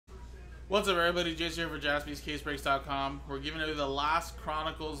What's up, everybody? Jason here for JaspysCaseBreaks.com. We're giving away the last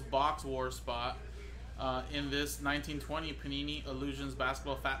Chronicles box war spot in this 1920 Panini Illusions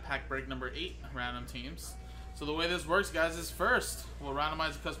Basketball Fat Pack Break number 8 random teams. So the way this works, guys, is first we'll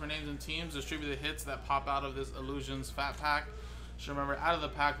randomize the customer names and teams, distribute the hits that pop out of this Illusions Fat Pack. Just remember, out of the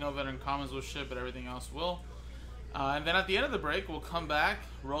pack, no veteran commons will ship, but everything else will. And then at the end of the break, we'll come back,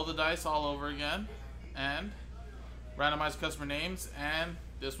 roll the dice all over again, and randomize customer names. And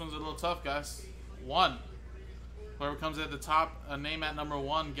this one's a little tough, guys. 1. Whoever comes at the top, a name at number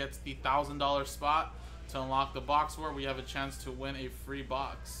 1 gets the $1,000 spot. To unlock the box war, we have a chance to win a free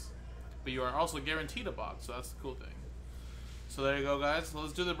box. But you are also guaranteed a box, so that's the cool thing. So there you go, guys. So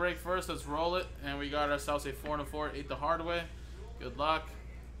let's do the break first. Let's roll it. And we got ourselves a 4 and a 4, 8 the hard way. Good luck.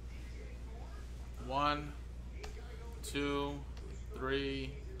 1, 2,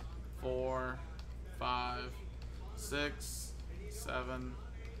 3, 4, 5, 6, 7,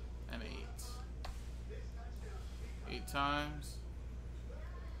 and 8. 8 times.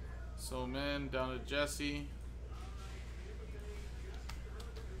 So Min down to Jesse.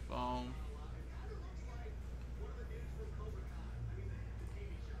 Boom.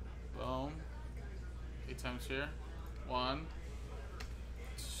 Boom. 8 times here. 1,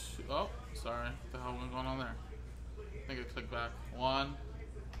 2. Oh, sorry. What the hell was going on there? I think I clicked back. 1,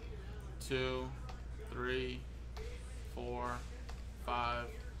 2, 3, 4, 5,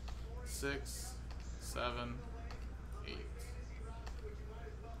 6, 7, 8.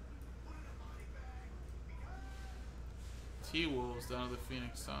 T-Wolves down to the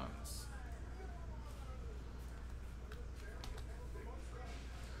Phoenix Suns.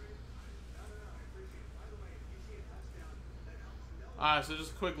 Alright, so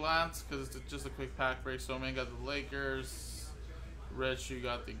just a quick glance, because it's just a quick pack break. So, man, got the Lakers. Rich, you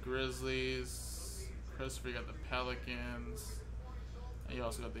got the Grizzlies. Christopher, you got the Pelicans. And you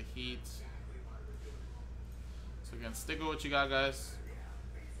also got the Heat. So, again, stick with what you got, guys.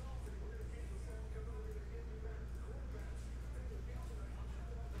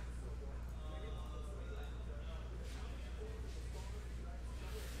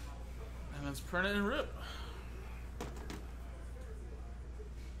 And let's print it and rip.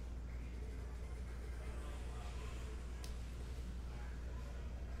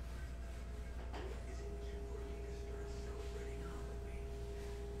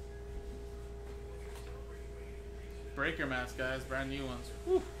 Breaker mats, guys, brand new ones.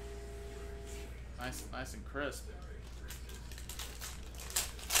 Whew. Nice and crisp.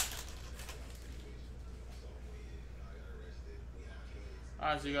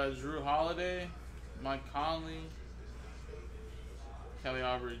 Alright, so you got Drew Holiday, Mike Conley, Kelly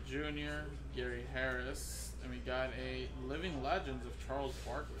Oubre Jr., Gary Harris, and we got a Living Legends of Charles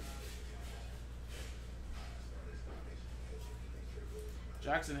Barkley.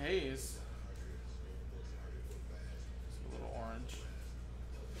 Jackson Hayes. Orange.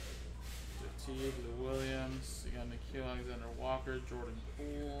 T. Blue Williams. You got Nikhil Alexander Walker, Jordan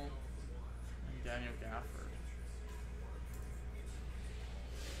Poole, and Daniel Gafford.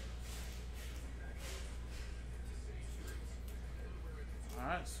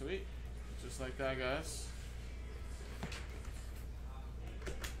 Alright, sweet. Just like that, guys.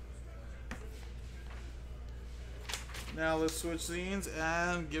 Now let's switch scenes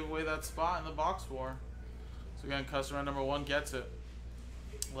and give away that spot in the box war. So again, customer number 1 gets it.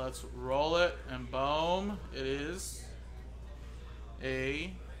 Let's roll it, and boom, it is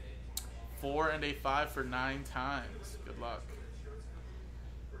a 4 and a 5 for 9 times. Good luck.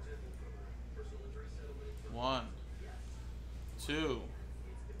 1, 2,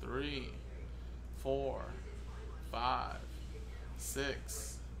 3, 4, 5,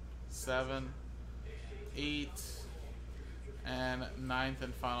 6, 7, 8, and 9th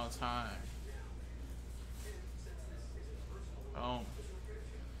and final time. Boom.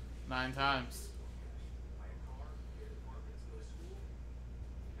 9 times.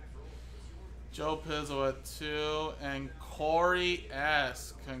 Joe Pizzo at 2 and Corey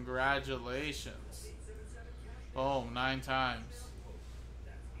S. Congratulations. Boom. 9 times.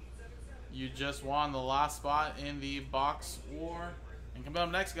 You just won the last spot in the box war. And coming up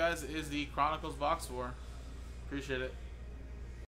next, guys, is the Chronicles box war. Appreciate it.